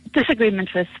in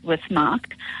disagreement with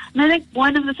Mark. And I think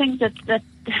one of the things that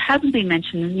hasn't been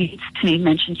mentioned and needs to be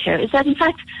mentioned here is that, in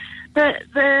fact,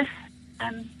 the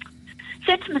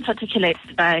sentiments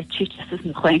articulated by Chief Justice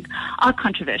Mogoeng are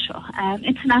controversial.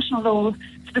 International law,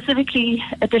 specifically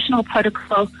additional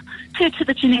protocol to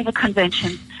the Geneva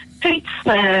Convention, treats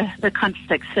the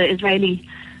conflicts, the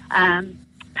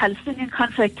Israeli-Palestinian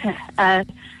conflict, and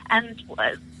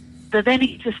the then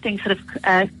existing sort of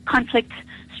conflict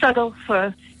struggle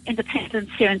for independence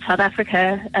here in South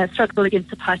Africa, struggle against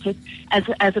apartheid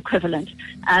as equivalent.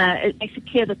 It makes it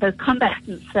clear that the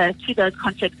combatants to those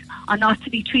conflicts are not to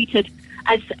be treated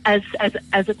as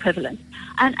equivalent.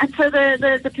 And so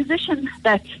the position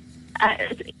that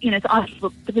it's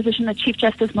arguable, the position that Chief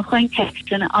Justice Mogoeng takes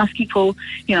in asking for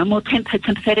a more tempered,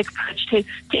 sympathetic approach to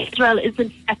Israel is in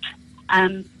fact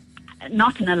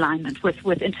not in alignment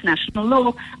with international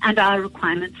law and our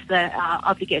requirements, our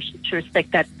obligation to respect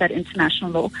that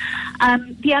international law.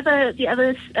 The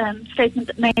other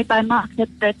statement made by Mark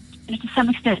that to some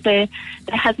extent there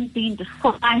hasn't been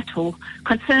disquiet or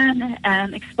concern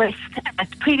expressed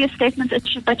at previous statements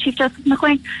issued by Chief Justice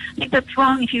Mogoeng. I think that's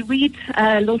wrong. If you read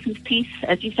Lawson's piece,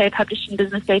 as you say, published in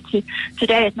Business Day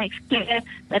today, it makes clear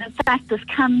that in fact this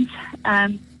comes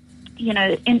in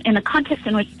a context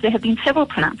in which there have been several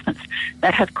pronouncements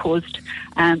that have caused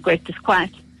great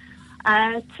disquiet.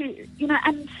 And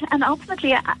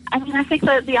ultimately, I think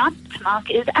the answer to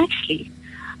Mark is actually,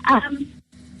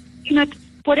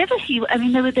 whatever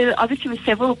there obviously were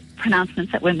several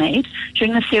pronouncements that were made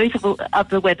during the series of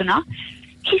the webinar.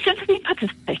 He shouldn't have been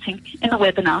participating in the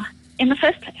webinar in the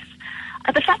first place.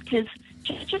 The fact is,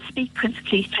 judges speak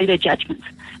principally through their judgments.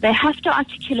 They have to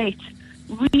articulate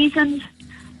reason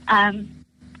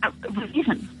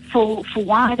for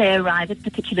why they arrive at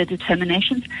particular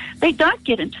determinations. They don't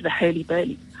get into the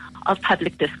hurly-burly of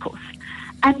public discourse.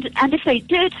 And if they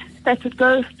did, that would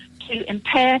go to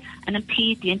impair and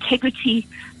impede the integrity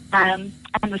and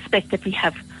respect that we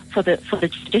have for the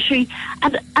judiciary.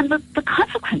 And the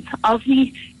consequence of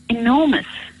the enormous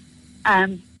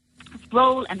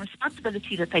role and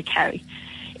responsibility that they carry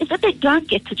is that they don't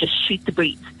get to just shoot the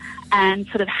breeze and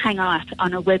sort of hang out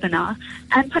on a webinar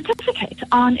and pontificate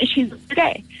on issues of the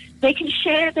day. They can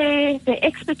share their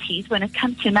expertise when it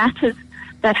comes to matters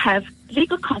that have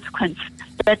legal consequence,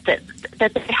 that they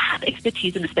have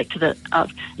expertise in respect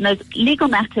of. And those legal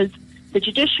matters, the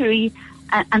judiciary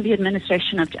and the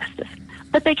administration of justice.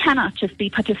 But they cannot just be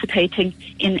participating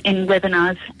in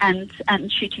webinars and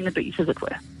shooting the breeze, as it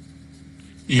were.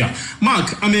 Yeah.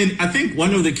 Mark, I think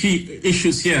one of the key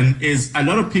issues here is a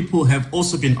lot of people have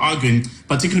also been arguing,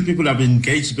 particularly people I've been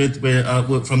engaged with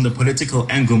from the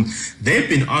political angle. They've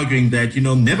been arguing that,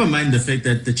 never mind the fact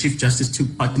that the Chief Justice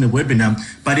took part in a webinar,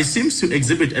 but it seems to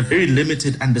exhibit a very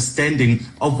limited understanding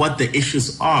of what the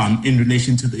issues are in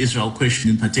relation to the Israel question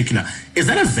in particular. Is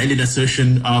that a valid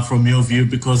assertion from your view?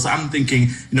 Because I'm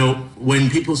thinking, when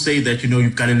people say that,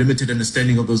 you've got a limited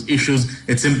understanding of those issues,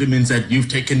 it simply means that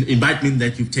it might mean that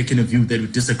that you've taken a view that we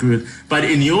disagree with. But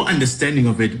in your understanding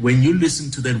of it, when you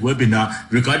listen to that webinar,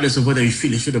 regardless of whether you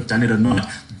feel he should have done it or not,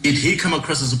 did he come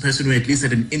across as a person who at least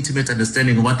had an intimate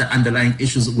understanding of what the underlying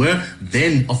issues were,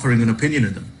 then offering an opinion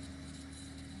on them?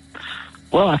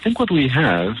 Well, I think what we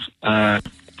have,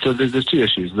 so there's two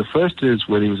issues. The first is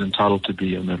whether he was entitled to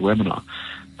be on that webinar.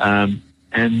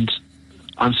 And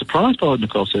I'm surprised by what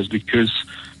Nicole says because,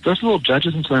 first of all,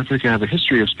 judges in South Africa have a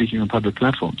history of speaking on public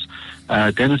platforms.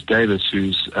 Dennis Davis,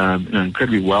 who's an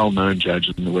incredibly well-known judge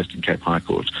in the Western Cape High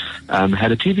Court,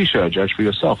 had a TV show, Judge for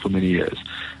Yourself, for many years.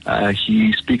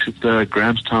 He speaks at the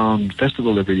Grahamstown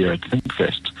Festival every year at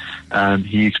ThinkFest.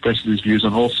 He expresses his views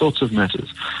on all sorts of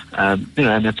matters. And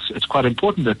it's quite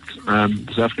important that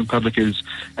the South African public is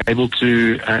able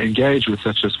to engage with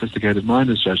such a sophisticated mind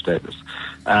as Judge Davis.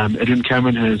 Edwin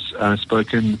Cameron has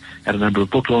spoken at a number of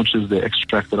book launches. The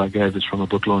extract that I gave is from a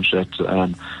book launch at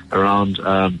around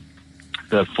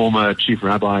the former Chief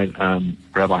Rabbi,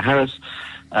 Rabbi Harris.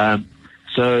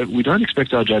 So we don't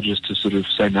expect our judges to sort of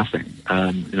say nothing.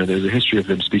 There's a history of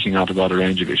them speaking out about a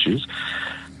range of issues.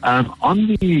 And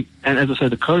as I say,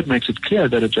 the code makes it clear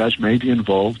that a judge may be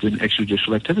involved in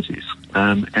extrajudicial activities.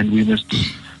 And we must,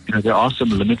 there are some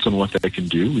limits on what they can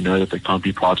do. We know that they can't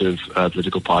be part of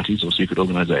political parties or secret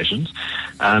organizations.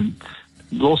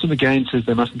 Lawson again says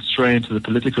they mustn't stray into the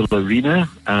political arena.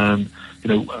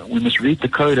 We must read the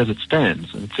code as it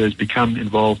stands. And it says become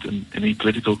involved in any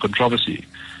political controversy.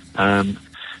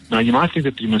 Now, you might think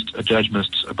that a judge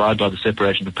must abide by the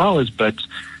separation of powers, but,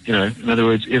 in other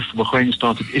words, if Mogoeng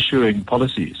started issuing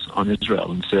policies on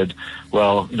Israel and said,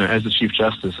 well, as the Chief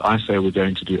Justice, I say we're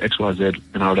going to do X, Y, Z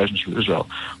in our relationship with Israel,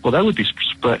 well, that would be,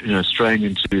 straying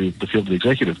into the field of the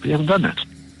executive, but he hasn't done that.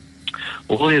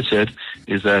 All he has said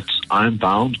is that I'm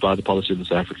bound by the policy of the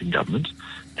South African government,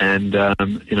 and,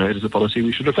 it is a policy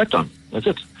we should reflect on. That's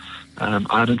it.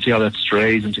 I don't see how that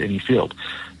strays into any field.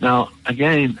 Now,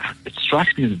 again, it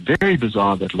strikes me as very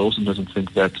bizarre that Lawson doesn't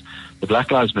think that the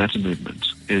Black Lives Matter movement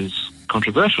is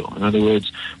controversial. In other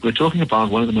words, we're talking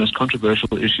about one of the most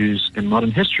controversial issues in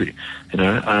modern history.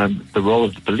 The role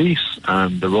of the police,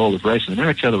 the role of race in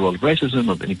America, the role of racism,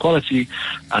 of inequality,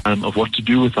 of what to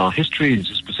do with our history.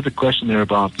 There's a specific question there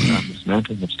about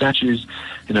dismantling of statues.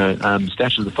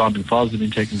 Statues of the founding fathers have been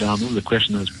taken down. This is a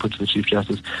question that was put to the Chief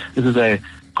Justice. This is a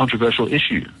controversial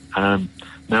issue.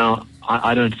 Now,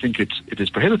 I don't think it is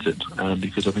prohibited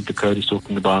because I think the code is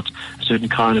talking about a certain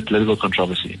kind of political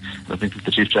controversy. And I think that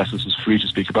the Chief Justice is free to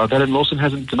speak about that, and Lawson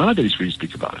hasn't denied that he's free to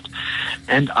speak about it.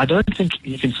 And I don't think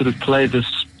you can sort of play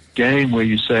this game where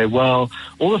you say, well,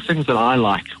 all the things that I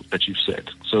like that you've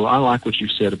said. So I like what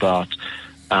you've said about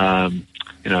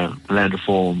land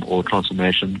reform or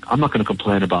transformation. I'm not going to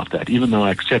complain about that, even though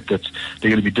I accept that there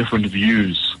are going to be different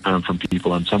views from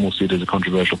people, and some will see it as a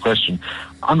controversial question.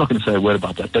 I'm not going to say a word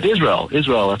about that. But Israel,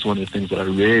 that's one of the things that I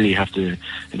really have to,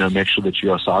 make sure that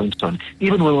you are silent on.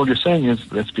 Even when what you're saying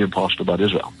is, let's be impartial about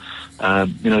Israel.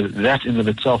 That in and of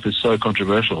itself is so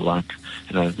controversial. Like,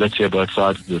 let's hear both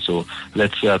sides of this, or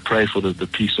let's pray for the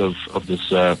peace of this,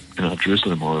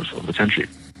 Jerusalem or of the country.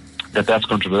 That's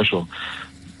controversial.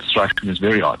 Strikes me as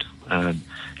very odd.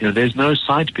 There's no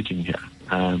side picking here.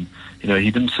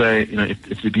 He didn't say,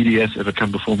 if the BDS ever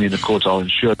come before me in the court, I'll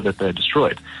ensure that they're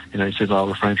destroyed. He says, I'll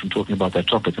refrain from talking about that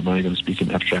topic. I'm only going to speak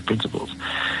in abstract principles.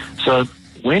 So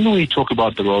when we talk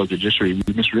about the role of the judiciary,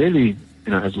 we must really,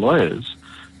 as lawyers,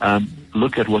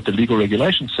 look at what the legal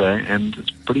regulations say, and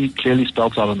it's pretty clearly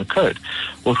spelled out in the code.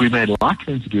 What we may like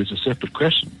them to do is a separate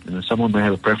question. Someone may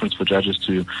have a preference for judges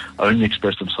to only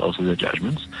express themselves with their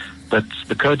judgments, but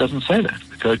the code doesn't say that.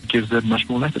 The code gives them much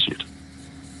more latitude.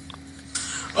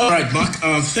 All right, Mark,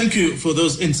 thank you for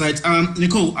those insights.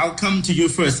 Nicole, I'll come to you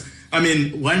first.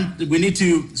 We need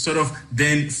to sort of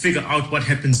then figure out what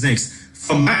happens next.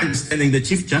 From my understanding, the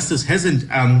Chief Justice hasn't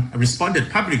responded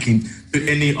publicly to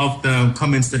any of the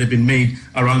comments that have been made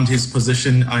around his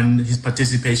position and his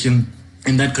participation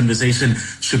in that conversation.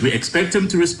 Should we expect him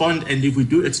to respond? And if we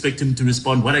do expect him to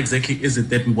respond, what exactly is it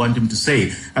that we want him to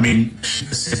say?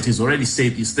 He's already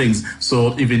said these things.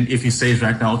 So even if he says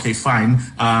right now, okay, fine,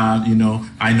 I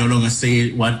no longer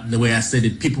say the way I said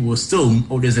it, people will still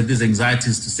always have these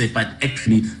anxieties to say, but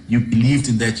actually you believed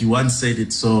in that, you once said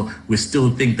it. So we still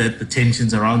think that the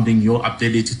tensions surrounding your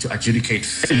ability to adjudicate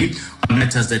fairly on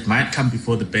matters that might come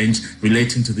before the bench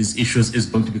relating to these issues is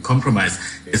going to be compromised.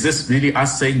 Is this really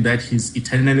us saying that he's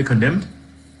eternally condemned?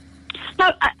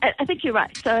 No, I think you're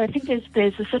right. So I think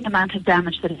there's a certain amount of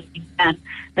damage that has been done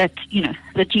that,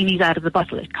 the genie's out of the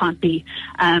bottle. It can't be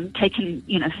taken,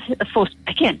 forced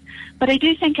back in. But I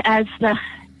do think as the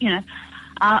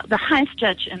highest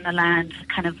judge in the land,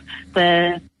 kind of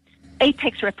the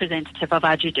apex representative of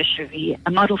our judiciary,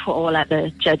 a model for all other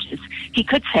judges. He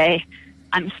could say,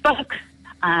 I misspoke,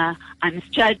 I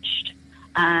misjudged,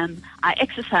 I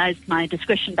exercised my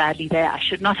discretion badly there, I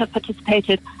should not have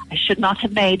participated, I should not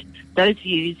have made those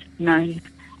views known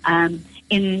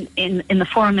in the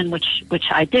forum in which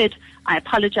I did. I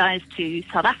apologize to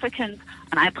South Africans,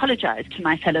 and I apologize to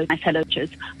my fellow judges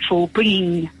for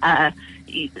bringing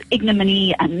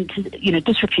ignominy and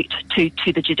disrepute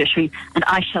to the judiciary, and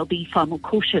I shall be far more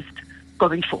cautious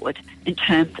going forward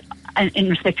in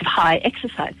respect of how I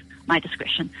exercise my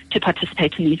discretion to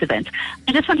participate in these events.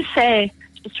 I just want to say,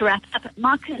 just to wrap up,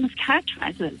 Mark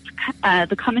mischaracterizes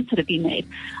the comments that have been made.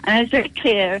 And I was very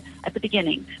clear at the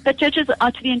beginning that judges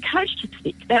are to be encouraged to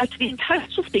speak. They are to be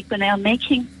encouraged to speak when they are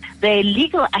making their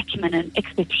legal acumen and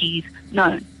expertise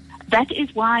known. That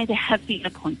is why they have been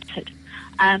appointed.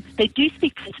 They do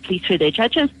speak principally through their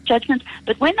judgment,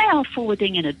 but when they are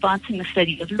forwarding and advancing the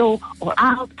study of law or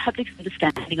our public's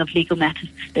understanding of legal matters,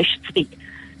 they should speak.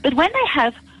 But when they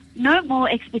have no more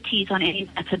expertise on any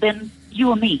matter than you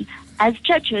or me, as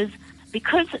judges,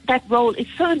 because that role is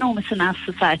so enormous in our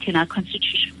society and our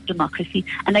constitutional democracy,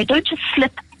 and they don't just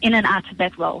slip in and out of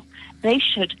that role, they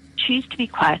should choose to be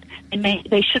quiet.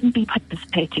 They shouldn't be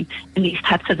participating in these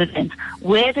types of events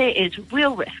where there is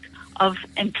real risk of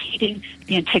impeding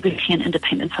the integrity and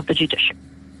independence of the judiciary.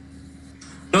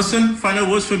 Lawson,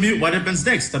 final words from you. What happens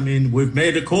next? I mean, we've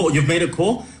made a call. You've made a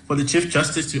call for the Chief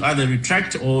Justice to either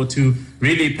retract or to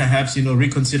really perhaps,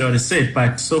 reconsider what he said.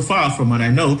 But so far, from what I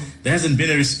know, there hasn't been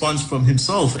a response from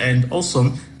himself. And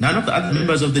also, none of the other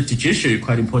members of the judiciary,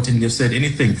 quite importantly, have said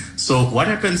anything. So what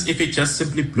happens if it just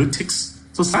simply blue ticks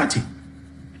society?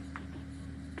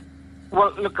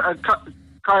 Well, look,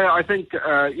 Kaya, I think,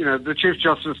 the Chief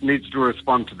Justice needs to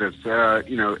respond to this,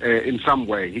 in some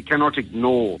way. He cannot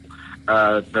ignore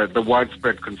the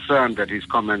widespread concern that his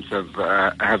comments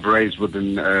have raised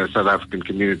within South African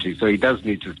community. So he does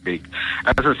need to speak.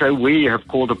 As I say, we have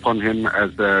called upon him,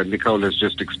 as Nicole has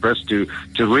just expressed, to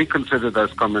reconsider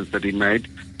those comments that he made,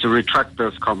 to retract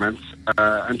those comments,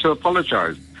 and to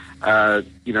apologize, to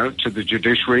the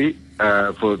judiciary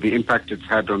for the impact it's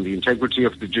had on the integrity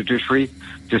of the judiciary,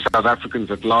 to South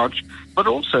Africans at large, but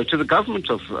also to the government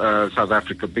of South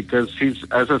Africa, because he's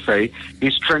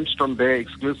trenched on their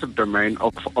exclusive domain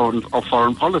of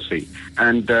foreign policy.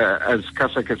 And as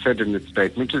Kasaka said in its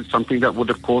statement, it's something that would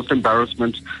have caused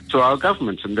embarrassment to our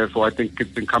government, and therefore I think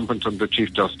it's incumbent on the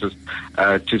Chief Justice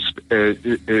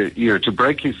to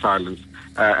break his silence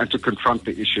and to confront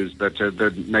the issues that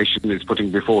the nation is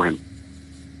putting before him.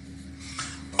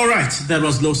 All right, that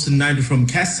was Lawson Naidoo from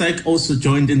CASAC, also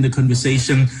joined in the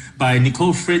conversation by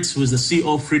Nicole Fritz, who is the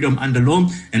CEO of Freedom Under Law,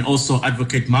 and also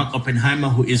Advocate Mark Oppenheimer,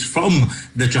 who is from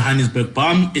the Johannesburg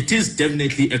Bar. It is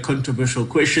definitely a controversial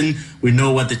question. We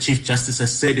know what the Chief Justice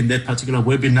has said in that particular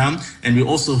webinar, and we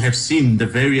also have seen the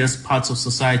various parts of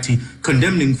society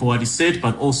condemning for what he said,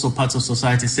 but also parts of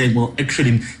society saying, well,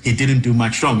 actually, he didn't do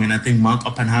much wrong. And I think Mark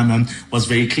Oppenheimer was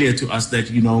very clear to us that,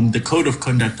 the code of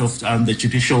conduct of the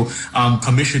Judicial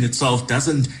Commission itself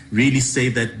doesn't really say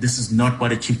that this is not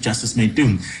what a Chief Justice may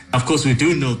do. Of course, we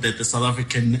do know that the South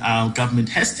African government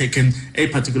has taken a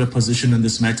particular position on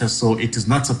this matter, so it is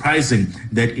not surprising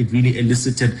that it really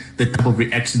elicited the type of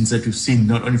reactions that we've seen,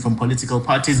 not only from political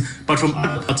parties, but from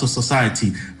other parts of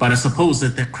society. But I suppose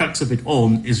that the crux of it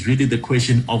all is really the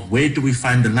question of where do we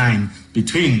find the line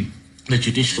between the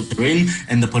judicial terrain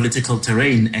and the political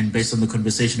terrain. And based on the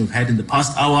conversation we've had in the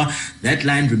past hour, that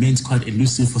line remains quite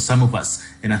elusive for some of us.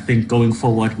 And I think going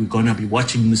forward, we're going to be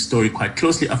watching this story quite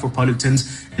closely,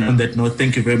 Afropolitans. And on that note,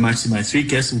 thank you very much to my three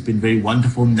guests who've been very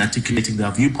wonderful in articulating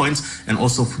their viewpoints, and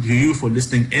also to you for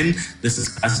listening in. This is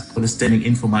Kasika standing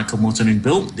in for Michael Motoning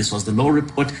Bill. This was the Law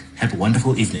Report. Have a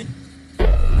wonderful evening.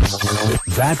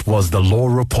 That was the Law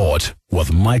Report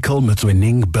with Michael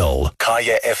Motoning Bill.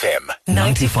 Kaya FM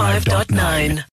 95.9.